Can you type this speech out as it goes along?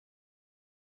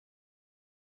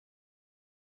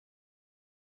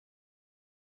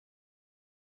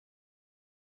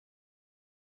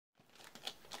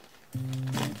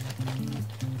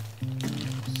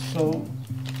So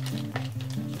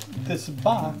this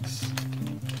box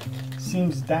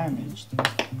seems damaged.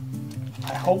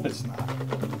 I hope it's not.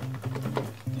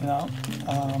 You know,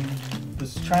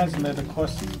 this transmitter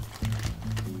costs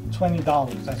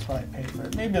 $20. That's what I paid for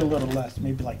it. Maybe a little less,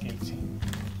 maybe like 18.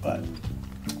 But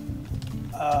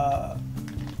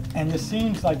and it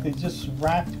seems like they just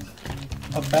wrapped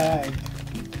a bag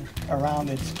around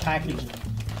its packaging,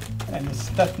 and it's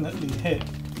definitely hit.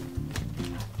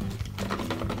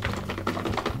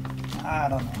 I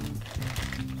don't know.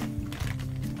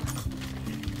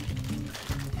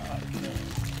 Okay.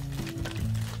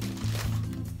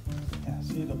 Yeah,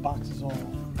 see, the box is all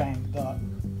banged up.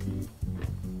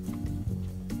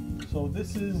 So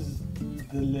this is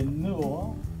the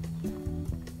Lenuo.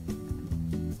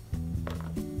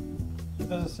 It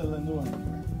doesn't say Lenuo anywhere.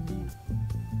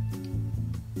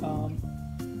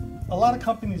 A lot of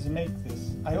companies make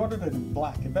this. I ordered it in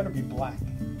black. It better be black.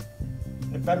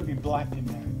 It better be black in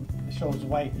there. It shows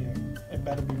white here. It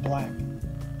better be black.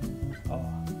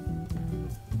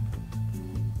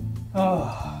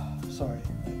 Oh, sorry,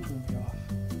 that threw me off.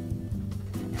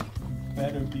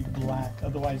 Better be black,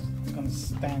 otherwise it's gonna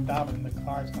stand out in the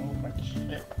car. It's gonna look like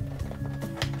shit.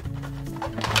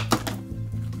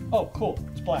 Oh, cool,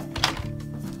 it's black.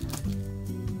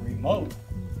 Remote.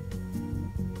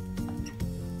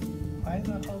 Why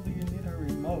the hell do you need a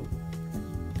remote?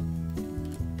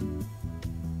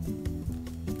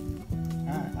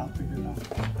 Alright, I'll figure it out.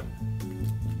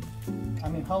 I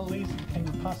mean, how lazy can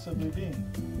you possibly be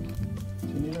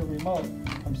to need a remote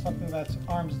from something that's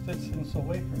arm's distance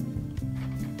away from you?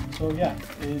 So yeah,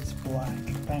 it's black,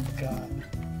 thank God.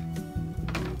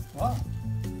 Wow.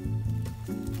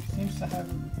 Seems to have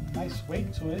nice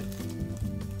weight to it.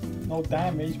 No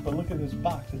damage, but look at this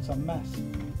box, it's a mess.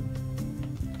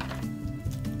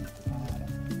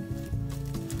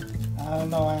 I don't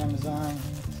know, Amazon.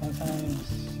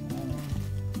 Sometimes,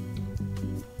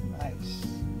 nice,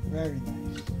 very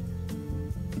nice.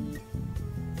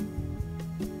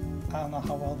 I don't know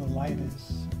how well the light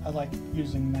is. I like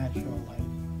using natural light.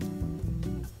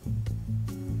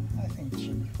 I think it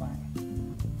should be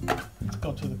fine. Let's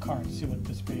go to the car and see what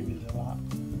this baby is about.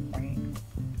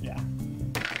 Yeah.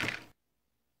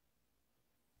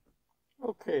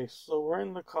 Okay, so we're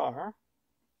in the car,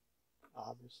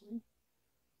 obviously.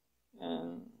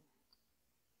 And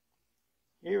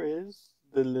here is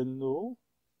the Lenuo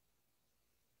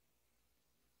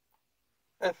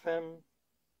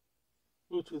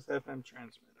Bluetooth FM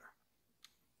transmitter.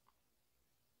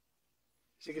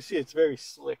 As you can see, it's very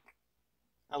slick.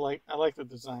 I like the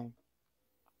design.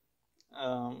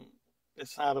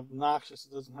 It's not obnoxious.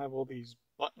 It doesn't have all these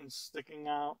buttons sticking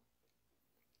out.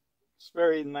 It's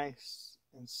very nice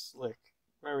and slick.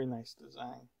 Very nice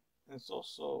design. And it's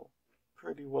also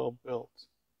pretty well built.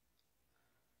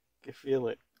 You can feel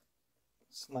it.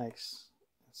 It's nice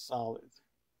and solid.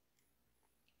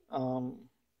 I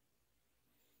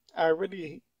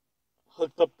already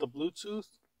hooked up the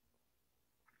Bluetooth.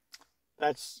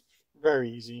 That's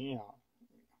very easy, you know.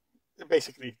 It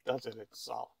basically does it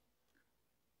itself.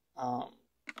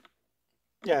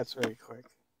 Yeah, it's very quick.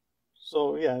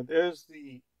 So yeah, there's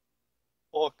the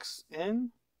aux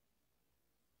in.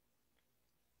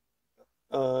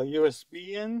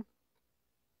 USB in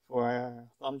for a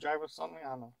thumb drive or something, I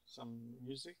don't know, some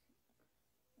music.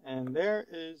 And there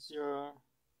is your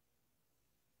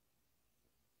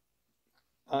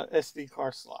SD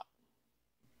card slot.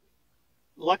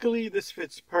 Luckily, this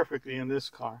fits perfectly in this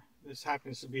car. This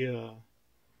happens to be a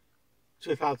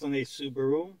 2008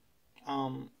 Subaru.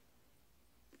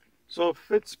 So it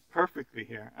fits perfectly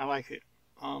here. I like it.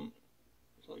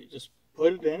 So you just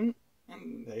put it in,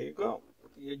 and there you go.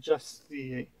 You adjust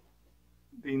the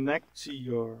neck to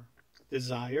your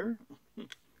desire.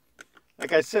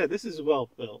 Like I said, this is well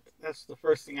built. That's the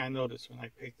first thing I noticed when I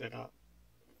picked it up.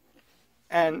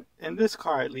 And in this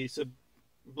car, at least, it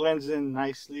blends in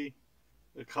nicely.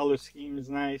 The color scheme is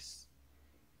nice.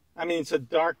 I mean, it's a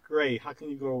dark gray. How can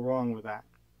you go wrong with that?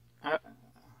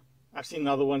 I've seen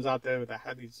other ones out there that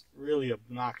have these really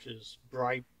obnoxious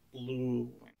bright blue.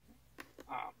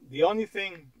 The only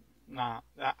thing that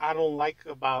I don't like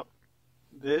about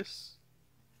this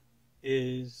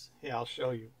is, here, I'll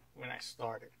show you when I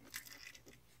start it.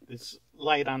 This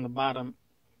light on the bottom,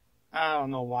 I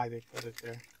don't know why they put it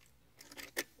there.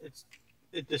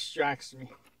 It distracts me.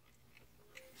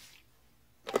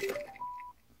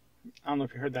 I don't know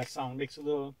if you heard that sound. It makes a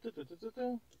little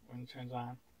when it turns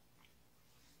on.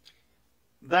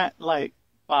 That light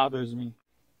bothers me.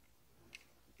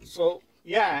 So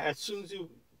yeah, as soon as you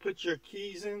put your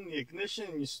keys in the ignition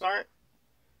and you start,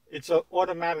 it's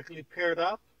automatically paired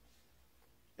up.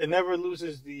 It never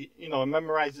loses the, it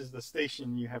memorizes the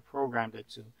station you have programmed it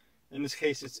to. In this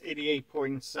case, it's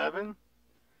 88.7.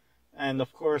 And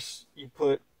of course, you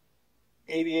put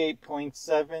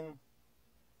 88.7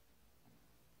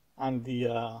 on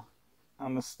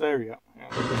the stereo.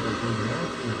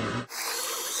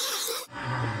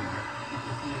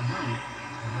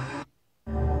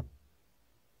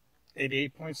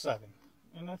 88.7,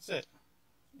 and that's it.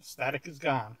 The static is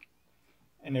gone.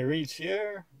 And it reads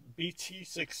here,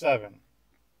 BT67.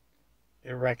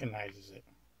 It recognizes it.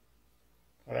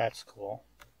 Well, that's cool.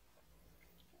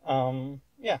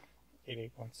 Yeah,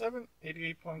 88.7,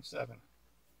 88.7.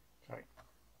 Sorry.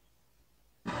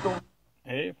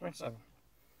 88.7.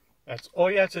 That's all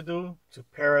you have to do to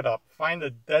pair it up. Find a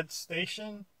dead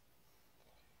station.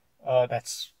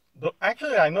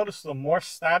 Actually, I noticed the more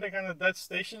static on the dead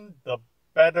station, the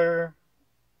better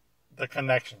the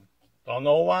connection. Don't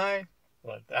know why,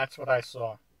 but that's what I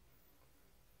saw.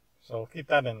 So keep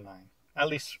that in mind, at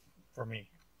least for me.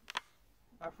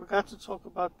 I forgot to talk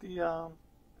about the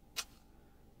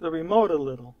remote a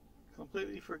little.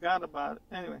 Completely forgot about it.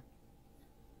 Anyway,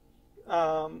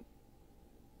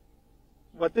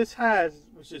 what this has,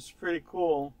 which is pretty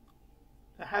cool,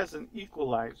 it has an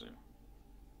equalizer.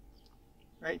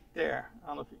 Right there. I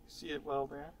don't know if you can see it well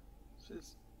there. It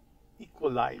says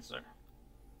equalizer.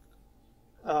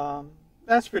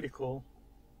 That's pretty cool.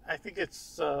 I think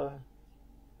it's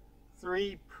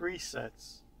 3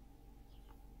 presets.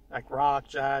 Like rock,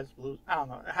 jazz, blues. I don't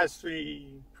know. It has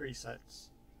 3 presets.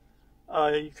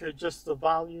 You could adjust the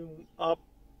volume up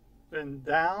and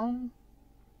down.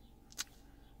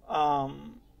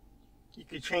 You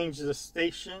could change the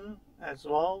station as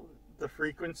well, the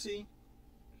frequency.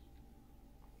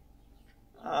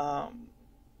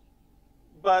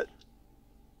 But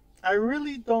I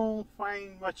really don't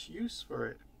find much use for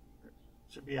it,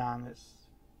 to be honest.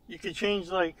 You could change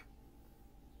like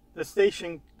the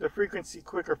station, the frequency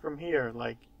quicker from here,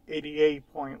 like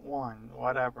 88.1,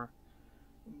 whatever.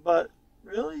 But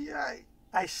really,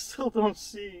 I still don't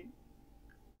see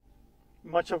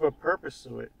much of a purpose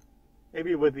to it.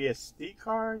 Maybe with the SD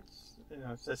cards,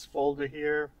 it says folder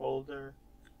here, folder.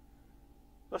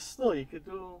 But still, you could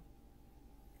do...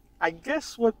 I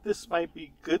guess what this might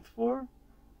be good for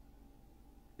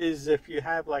is if you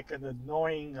have like an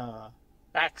annoying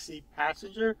backseat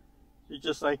passenger, you're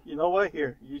just like, you know what,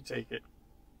 here, you take it.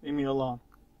 Leave me alone.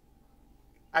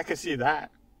 I can see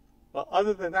that. But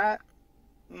other than that,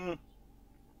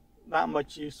 not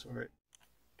much use for it.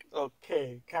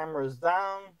 Okay, camera's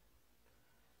down.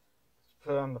 Let's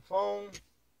put it on the phone.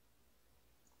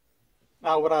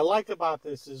 Now, what I like about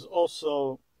this is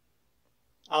also,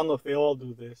 I don't know if they all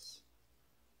do this,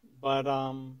 but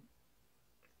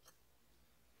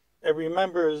it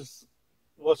remembers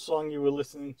what song you were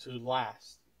listening to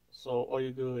last. So all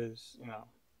you do is,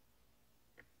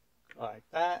 like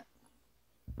that.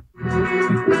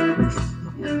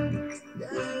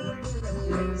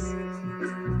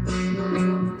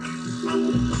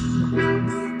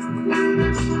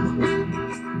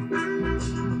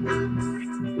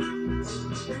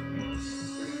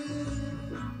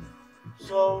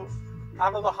 So,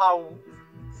 I don't know how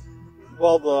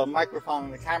well the microphone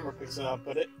and the camera picks it up,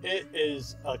 but it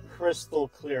is a crystal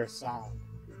clear sound.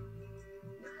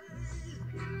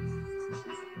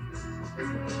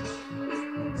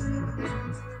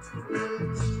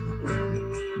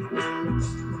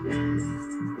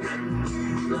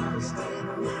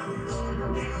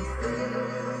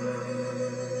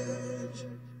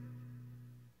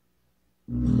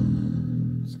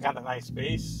 It's got a nice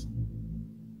bass.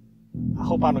 I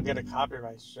hope I don't get a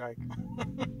copyright strike.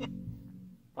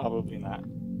 Probably not.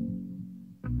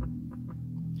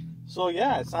 So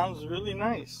yeah, it sounds really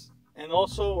nice. And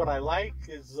also what I like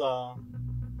is the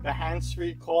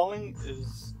hands-free calling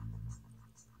is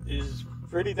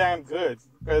pretty damn good.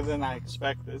 Better than I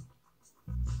expected.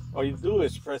 All you do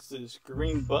is press this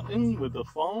green button with the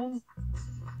phone.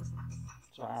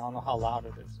 Sorry, I don't know how loud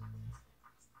it is.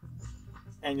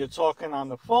 And you're talking on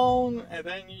the phone, and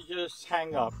then you just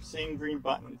hang up. Same green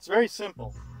button. It's very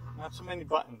simple. Not so many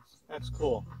buttons. That's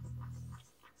cool.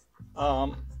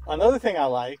 Another thing I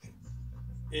like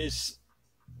is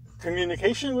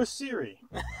communication with Siri.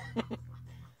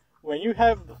 When you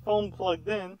have the phone plugged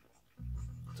in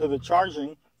to the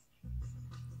charging,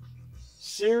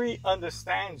 Siri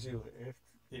understands you,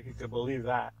 if you could believe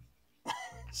that.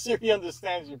 Siri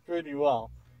understands you pretty well.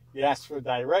 You ask for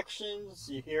directions,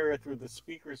 you hear it through the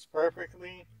speakers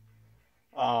perfectly.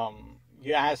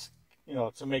 You ask,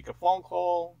 to make a phone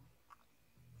call.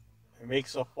 It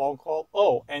makes a phone call.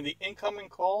 Oh, and the incoming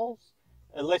calls,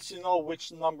 it lets you know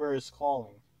which number is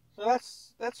calling. So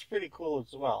that's pretty cool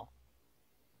as well.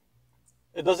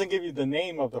 It doesn't give you the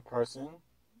name of the person,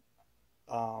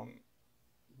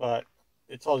 but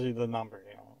it tells you the number,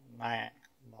 you know, 9,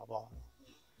 blah blah.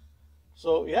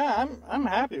 So yeah, I'm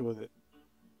happy with it.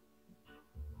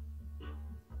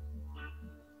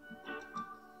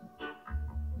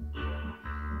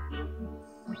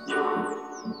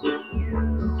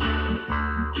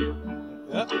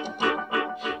 Yep.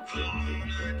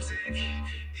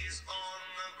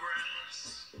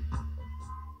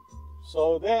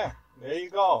 So there you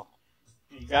go.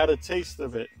 You got a taste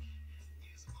of it.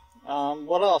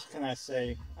 What else can I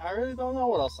say? I really don't know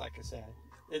what else I can say.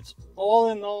 It's all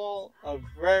in all a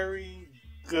very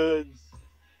good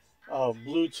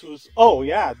Bluetooth. Oh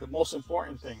yeah, the most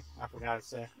important thing I forgot to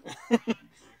say,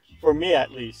 for me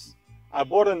at least, I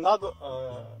bought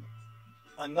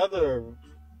another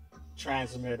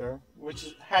transmitter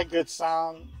which had good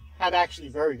sound, had actually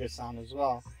very good sound as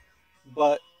well,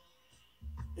 but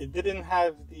it didn't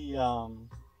have the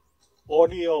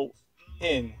audio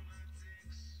in,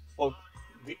 or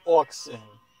the aux in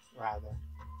rather.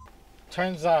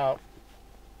 Turns out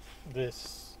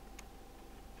this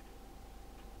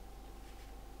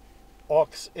aux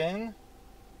in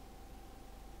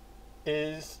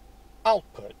is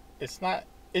output, it's not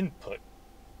input.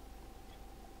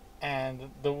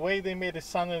 And the way they made it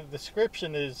sound in the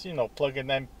description is, you know, plug in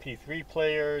MP3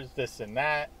 players, this and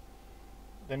that.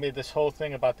 They made this whole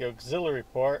thing about the auxiliary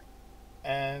port,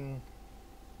 and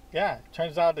yeah, it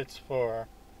turns out it's for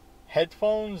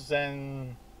headphones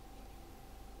and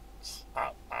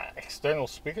external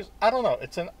speakers. I don't know.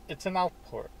 It's an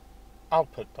output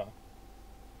though,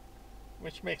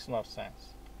 which makes no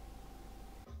sense.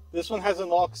 This one has an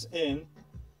aux in,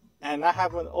 and I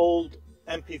have an old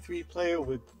MP3 player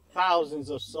with thousands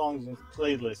of songs and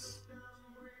playlists,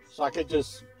 so I could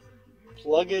just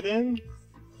plug it in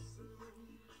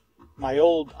my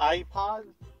old iPod,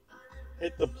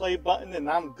 hit the play button, and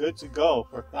I'm good to go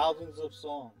for thousands of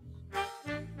songs.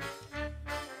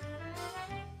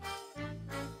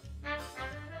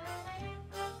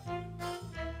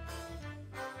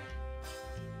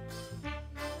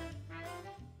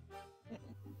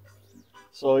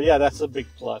 So yeah, that's a big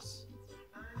plus.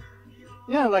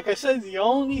 Yeah, like I said, the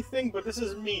only thing, but this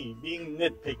is me being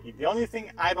nitpicky, the only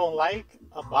thing I don't like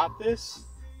about this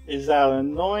is that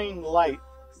annoying light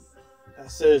that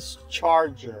says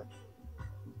charger.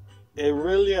 It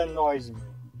really annoys me.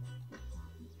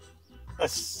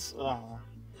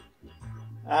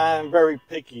 I'm very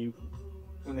picky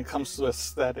when it comes to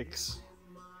aesthetics.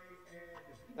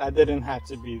 That didn't have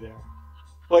to be there.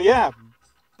 But yeah,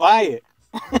 buy it.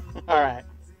 Alright.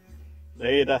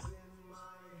 Later.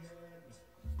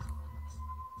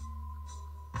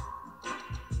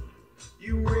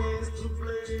 You raise the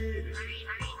blade,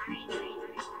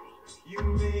 you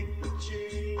make the change.